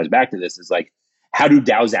sort of ties back to this, is like, how do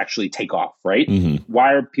DAOs actually take off, right? Mm-hmm.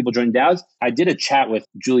 Why are people joining DAOs? I did a chat with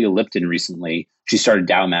Julia Lipton recently. She started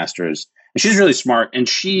DAO Masters, and she's really smart. And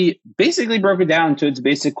she basically broke it down to its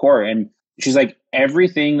basic core. And she's like,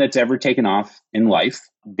 everything that's ever taken off in life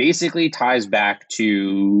basically ties back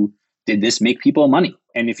to, did this make people money?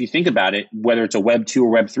 And if you think about it, whether it's a Web 2 or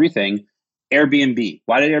Web 3 thing, Airbnb,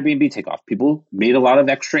 why did Airbnb take off? People made a lot of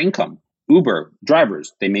extra income. Uber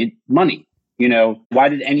drivers, they made money. You know, why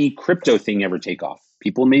did any crypto thing ever take off?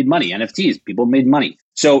 People made money. NFTs, people made money.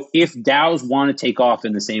 So if DAOs want to take off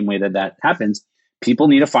in the same way that happens, people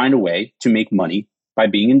need to find a way to make money by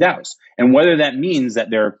being in DAOs. And whether that means that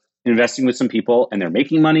they're investing with some people and they're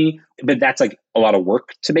making money, but that's like a lot of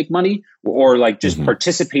work to make money, or like just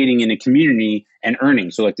participating in a community and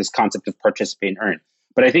earning. So like this concept of participate and earn.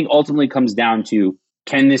 But I think ultimately comes down to,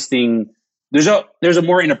 can this thing, there's a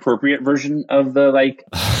more inappropriate version of the like,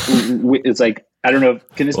 it's like, I don't know,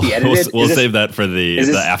 can this be edited? We'll save that for the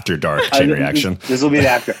after dark chain reaction. This will be the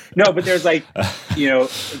after. No, but there's like, you know,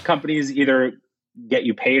 companies either get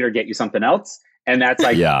you paid or get you something else. And that's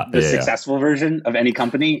like the successful version of any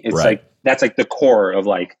company. It's like, that's like the core of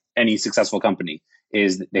like any successful company,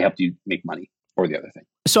 is that they help you make money, or the other thing.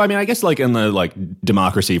 So, I mean, I guess like in the like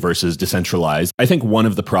democracy versus decentralized, I think one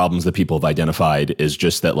of the problems that people have identified is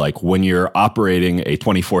just that like when you're operating a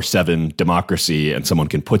 24/7 democracy and someone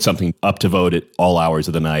can put something up to vote at all hours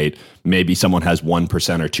of the night, maybe someone has 1%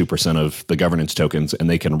 or 2% of the governance tokens and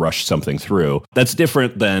they can rush something through. That's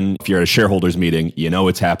different than if you're at a shareholders meeting, you know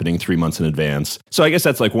it's happening 3 months in advance. So I guess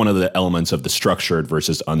that's like one of the elements of the structured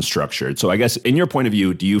versus unstructured. So I guess in your point of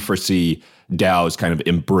view, do you foresee DAOs kind of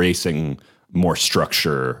embracing more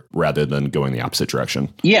structure rather than going the opposite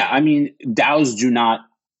direction? Yeah, I mean, DAOs do not,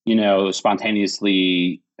 you know,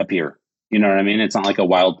 spontaneously appear. You know what I mean? It's not like a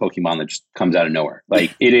wild Pokemon that just comes out of nowhere.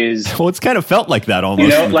 Like it is. Well, it's kind of felt like that almost, you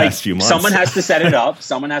know, in the past few months. Someone has to set it up.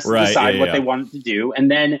 Someone has to decide what they want it to do.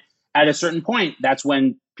 And then at a certain point, that's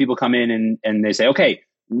when people come in and they say, okay,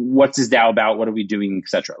 what's this DAO about? What are we doing, et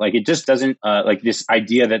cetera? Like it just doesn't like this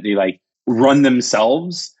idea that they like run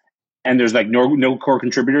themselves and there's like no core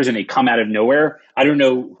contributors and they come out of nowhere. I don't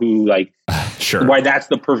know who like why that's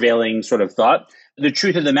the prevailing sort of thought. The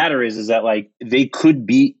truth of the matter is that like they could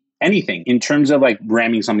be anything in terms of like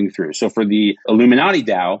ramming something through. So for the Illuminati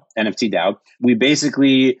DAO, NFT DAO, we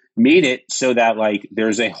basically made it so that like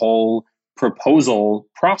there's a whole proposal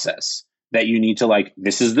process that you need to like,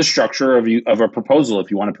 this is the structure of a proposal if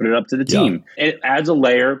you want to put it up to the team. It adds a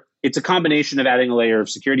layer. It's a combination of adding a layer of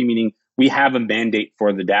security, meaning we have a mandate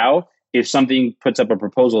for the DAO. If something puts up a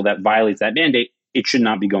proposal that violates that mandate, it should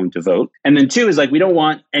not be going to vote. And then two is like, we don't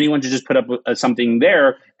want anyone to just put up something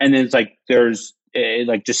there. And then it's like, there's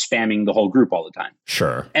like just spamming the whole group all the time.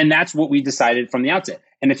 Sure. And that's what we decided from the outset.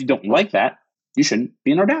 And if you don't like that, you shouldn't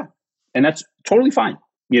be in our DAO. And that's totally fine,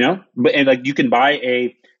 you know? But and like you can buy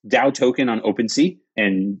a DAO token on OpenSea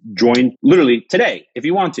and join literally today if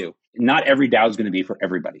you want to. not every DAO is going to be for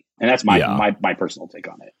everybody. And that's my personal take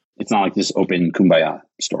on it. It's not like this open kumbaya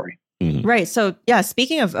story. Mm-hmm. Right. So yeah,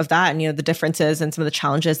 speaking of that and, the differences and some of the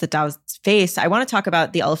challenges that DAOs face, I want to talk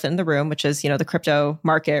about the elephant in the room, which is, the crypto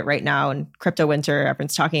market right now and crypto winter.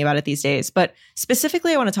 Everyone's talking about it these days. But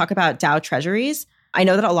specifically, I want to talk about DAO treasuries. I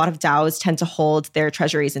know that a lot of DAOs tend to hold their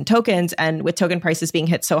treasuries in tokens. And with token prices being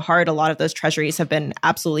hit so hard, a lot of those treasuries have been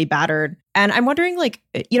absolutely battered. And I'm wondering,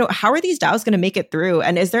 how are these DAOs going to make it through?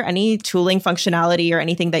 And is there any tooling functionality or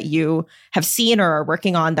anything that you have seen or are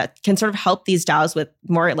working on that can sort of help these DAOs with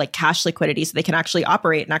more like cash liquidity so they can actually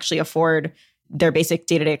operate and actually afford their basic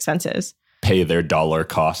day-to-day expenses? Pay their dollar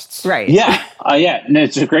costs. Right. Yeah. No,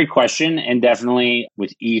 it's a great question. And definitely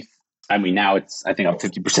with ETH, I mean, now it's, I think, up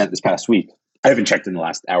 50% this past week. I haven't checked in the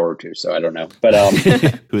last hour or two, so I don't know. But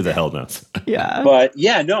who the hell knows? Yeah. But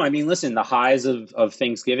yeah, no, I mean, listen, the highs of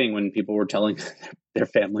Thanksgiving when people were telling their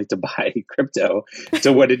family to buy crypto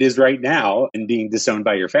to what it is right now and being disowned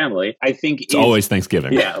by your family, I think it's always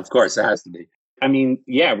Thanksgiving. Yeah, of course, it has to be. I mean,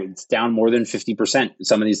 yeah, it's down more than 50%.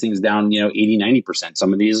 Some of these things down, 80, 90%.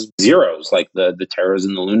 Some of these zeros, like the Terras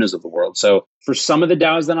and the Lunas of the world. So for some of the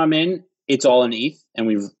DAOs that I'm in, it's all in ETH, and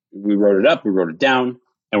we wrote it up, we wrote it down,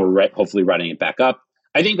 and we're hopefully writing it back up.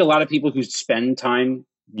 I think a lot of people who spend time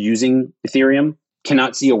using Ethereum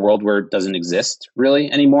cannot see a world where it doesn't exist really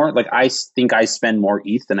anymore. Like, I think I spend more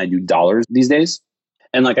ETH than I do dollars these days.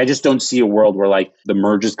 And I just don't see a world where the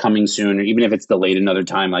merge is coming soon, or even if it's delayed another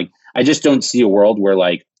time. I just don't see a world where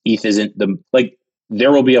ETH isn't there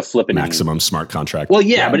will be a flip in maximum smart contract. Well,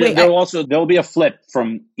 yeah, but there'll be a flip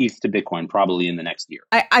from ETH to Bitcoin probably in the next year.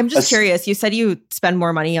 I'm just curious. You said you spend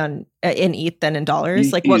more money in ETH than in dollars.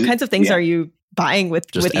 What kinds of things are you buying with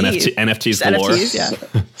ETH? NFTs galore.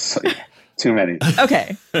 NFTs, yeah. Too many.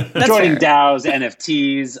 Okay. Joining DAOs,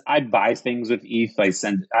 NFTs. I buy things with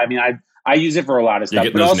ETH. I use it for a lot of stuff.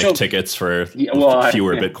 You're getting those Nick tickets for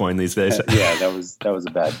fewer Bitcoin these days. Yeah, that was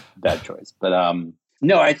a bad choice. But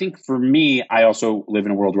no, I think for me, I also live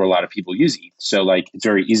in a world where a lot of people use ETH. So it's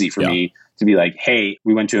very easy for me to be like, hey,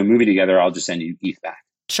 we went to a movie together. I'll just send you ETH back.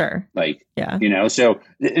 Sure. So,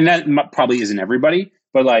 and that probably isn't everybody,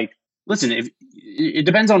 but listen, if it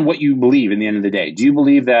depends on what you believe in the end of the day. Do you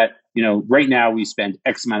believe that, right now we spend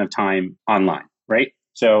X amount of time online, right?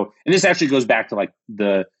 So, and this actually goes back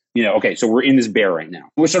to okay, so we're in this bear right now.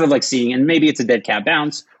 We're sort of seeing, and maybe it's a dead cat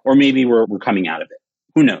bounce, or maybe we're coming out of it.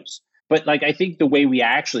 Who knows? But I think the way we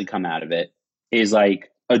actually come out of it is a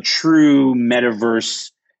true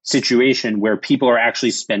metaverse situation where people are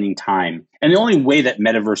actually spending time. And the only way that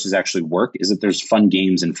metaverses actually work is that there's fun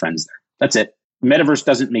games and friends there. That's it. Metaverse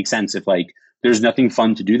doesn't make sense if there's nothing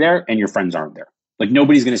fun to do there and your friends aren't there.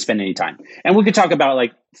 Nobody's going to spend any time. And we could talk about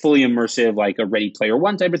fully immersive, a Ready Player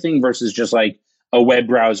One type of thing versus just a web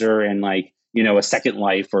browser and a Second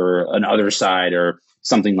Life or an Other Side or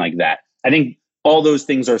something like that. I think all those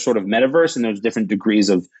things are sort of metaverse, and there's different degrees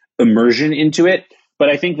of immersion into it. But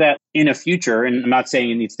I think that in a future, and I'm not saying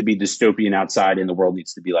it needs to be dystopian outside and the world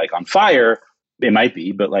needs to be on fire. It might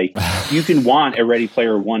be, but you can want a Ready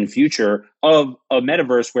Player One future of a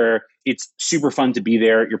metaverse where it's super fun to be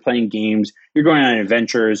there. You're playing games, you're going on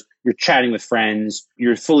adventures, you're chatting with friends,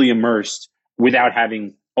 you're fully immersed without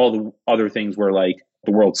having all the other things where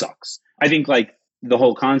the world sucks. I think the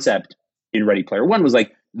whole concept in Ready Player One was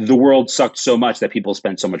the world sucked so much that people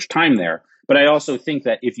spent so much time there. But I also think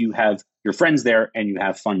that if you have your friends there and you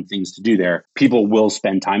have fun things to do there, people will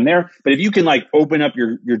spend time there. But if you can open up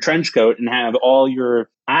your trench coat and have all your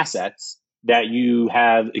assets that you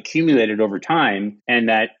have accumulated over time, and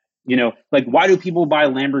that, why do people buy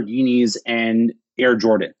Lamborghinis and Air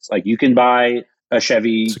Jordans? You can buy a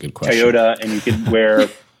Chevy, Toyota, and you can wear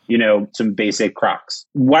some basic Crocs.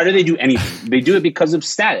 Why do they do anything? They do it because of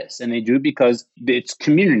status, and they do it because it's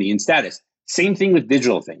community and status. Same thing with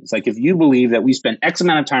digital things. If you believe that we spend X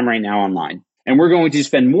amount of time right now online, and we're going to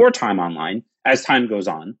spend more time online as time goes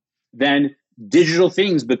on, then digital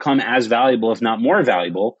things become as valuable, if not more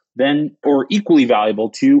valuable, or equally valuable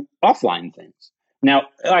to offline things. Now,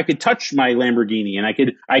 I could touch my Lamborghini and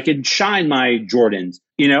I could shine my Jordans,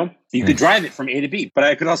 you could drive it from A to B, but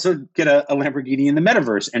I could also get a Lamborghini in the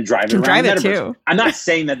metaverse and drive it around the metaverse. Too. I'm not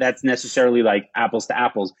saying that that's necessarily apples to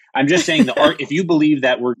apples. I'm just saying that if you believe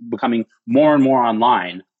that we're becoming more and more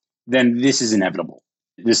online, then this is inevitable.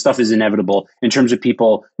 This stuff is inevitable in terms of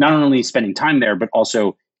people not only spending time there, but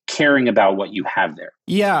also caring about what you have there.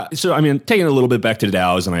 Yeah. So, taking it a little bit back to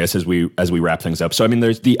DAOs, and I guess as we wrap things up. So,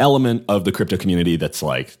 there's the element of the crypto community that's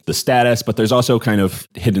the status, but there's also kind of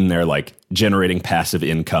hidden there, generating passive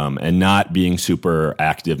income and not being super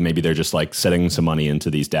active. Maybe they're just like setting some money into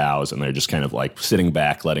these DAOs and they're just kind of like sitting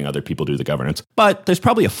back, letting other people do the governance. But there's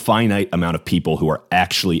probably a finite amount of people who are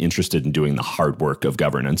actually interested in doing the hard work of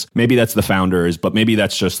governance. Maybe that's the founders, but maybe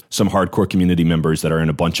that's just some hardcore community members that are in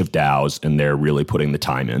a bunch of DAOs and they're really putting the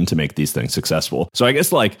time in to make these things successful. So I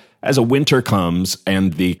guess like as a winter comes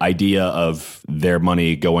and the idea of their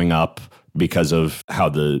money going up because of how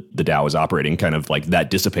the DAO is operating, kind of like that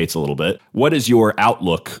dissipates a little bit. What is your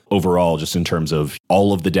outlook overall, just in terms of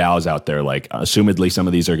all of the DAOs out there? Like, assumedly, some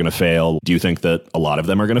of these are going to fail. Do you think that a lot of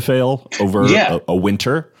them are going to fail over a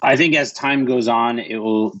winter? I think as time goes on, it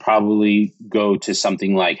will probably go to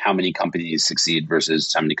something like how many companies succeed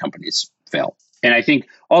versus how many companies fail. And I think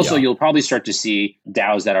also you'll probably start to see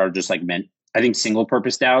DAOs that are just like meant. I think single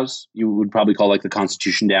purpose DAOs, you would probably call like the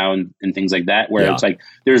Constitution DAO and things like that, where it's like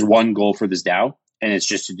there's one goal for this DAO and it's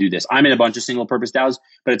just to do this. I'm in a bunch of single purpose DAOs,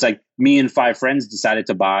 but it's like me and 5 friends decided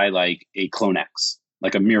to buy like a CloneX,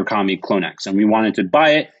 like a Murakami CloneX, and we wanted to buy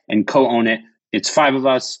it and co-own it. It's 5 of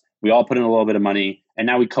us. We all put in a little bit of money and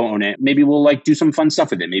now we co-own it. Maybe we'll like do some fun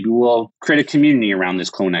stuff with it. Maybe we'll create a community around this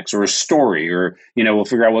CloneX or a story, or, we'll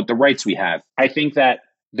figure out what the rights we have. I think that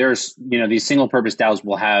there's, these single purpose DAOs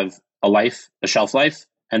will have a shelf life,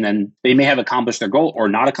 and then they may have accomplished their goal or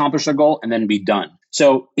not accomplished their goal and then be done.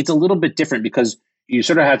 So it's a little bit different because you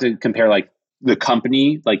sort of have to compare like the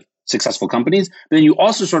company, like successful companies, but then you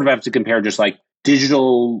also sort of have to compare just like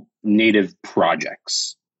digital native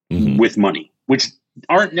projects with money, which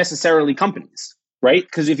aren't necessarily companies, right?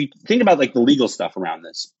 Because if you think about like the legal stuff around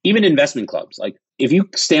this, even investment clubs, like if you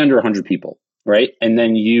stay under 100 people, right? And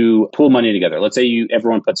then you pool money together. Let's say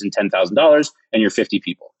everyone puts in $10,000 and you're 50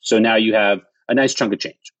 people. So now you have a nice chunk of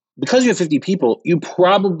change. Because you have 50 people, you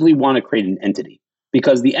probably want to create an entity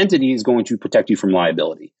because the entity is going to protect you from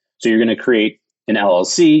liability. So you're going to create an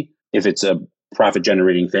LLC if it's a profit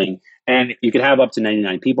generating thing. And you can have up to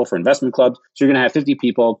 99 people for investment clubs. So you're going to have 50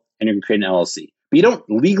 people and you're going to create an LLC. But you don't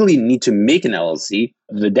legally need to make an LLC.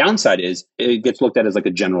 The downside is it gets looked at as like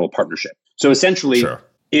a general partnership. So essentially,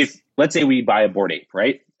 if let's say we buy a Bored Ape,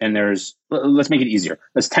 right? And let's make it easier.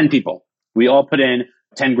 There's 10 people. We all put in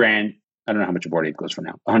 10 grand. I don't know how much a Bored Ape goes for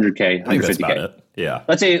now. 100K, 150K. Yeah.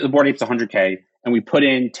 Let's say the Bored Ape's 100K and we put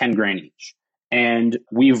in 10 grand each. And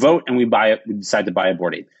we vote and we decide to buy a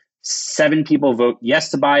Bored Ape. 7 people vote yes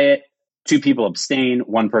to buy it. 2 people abstain.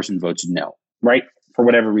 1 person votes no, right? For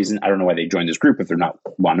whatever reason, I don't know why they joined this group if they're not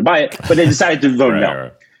wanting to buy it, but they decided to vote no.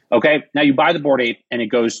 Right. Okay. Now you buy the Bored Ape and it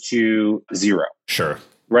goes to 0. Sure.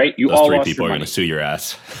 Right? Those all 3 people are going to sue your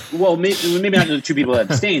ass. Well, maybe not the 2 people that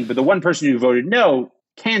abstained, but the 1 person who voted no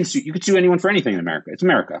can sue. You could sue anyone for anything in America. It's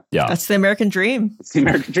America. Yeah. That's the American dream. It's the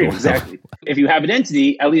American dream, exactly. If you have an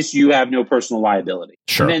entity, at least you have no personal liability.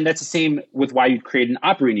 Sure. And then that's the same with why you create an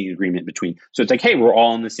operating agreement between. So it's like, hey, we're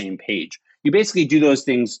all on the same page. You basically do those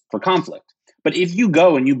things for conflict. But if you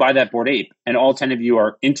go and you buy that Bored Ape and all 10 of you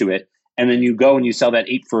are into it, and then you go and you sell that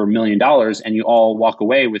ape for $1 million and you all walk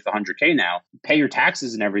away with 100K now, pay your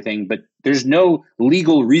taxes and everything, but there's no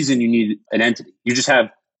legal reason you need an entity. You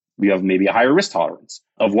have maybe a higher risk tolerance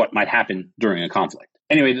of what might happen during a conflict.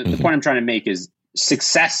 Anyway, the point I'm trying to make is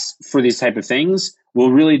success for these type of things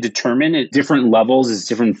will really determine at different levels, as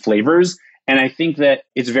different flavors. And I think that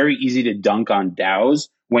it's very easy to dunk on DAOs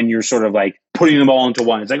when you're sort of like putting them all into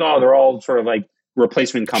one. It's like, oh, they're all sort of like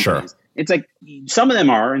replacement companies. Sure. It's like some of them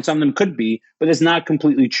are and some of them could be, but it's not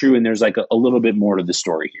completely true. And there's like a little bit more to the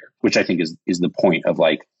story here, which I think is the point of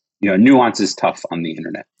like, nuance is tough on the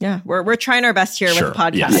internet. Yeah, we're trying our best here with the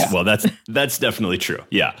podcast. Yes. Yeah. Well, that's definitely true.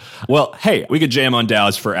 Yeah. Well, hey, we could jam on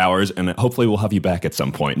DAOs for hours and hopefully we'll have you back at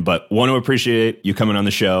some point. But want to appreciate you coming on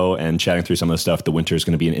the show and chatting through some of the stuff. The winter is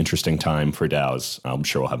going to be an interesting time for DAOs. I'm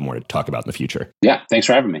sure we'll have more to talk about in the future. Yeah. Thanks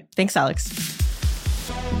for having me. Thanks, Alex.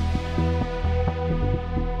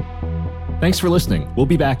 Thanks for listening. We'll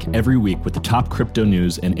be back every week with the top crypto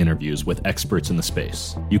news and interviews with experts in the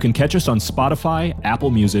space. You can catch us on Spotify, Apple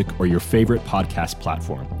Music, or your favorite podcast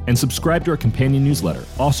platform. And subscribe to our companion newsletter,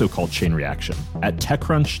 also called Chain Reaction, at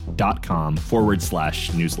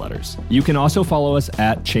techcrunch.com/newsletters. You can also follow us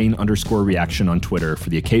at chain_reaction on Twitter for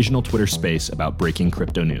the occasional Twitter space about breaking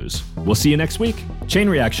crypto news. We'll see you next week. Chain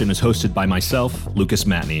Reaction is hosted by myself, Lucas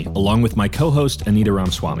Matney, along with my co-host, Anita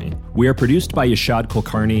Ramswamy. We are produced by Yashad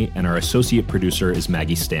Kulkarni, and our associate producer is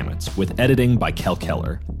Maggie Stamets, with editing by Kel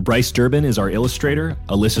Keller. Bryce Durbin is our illustrator,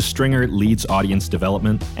 Alyssa Stringer leads audience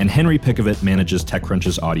development, and Henry Pickavet manages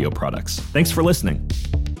TechCrunch's audio products. Thanks for listening.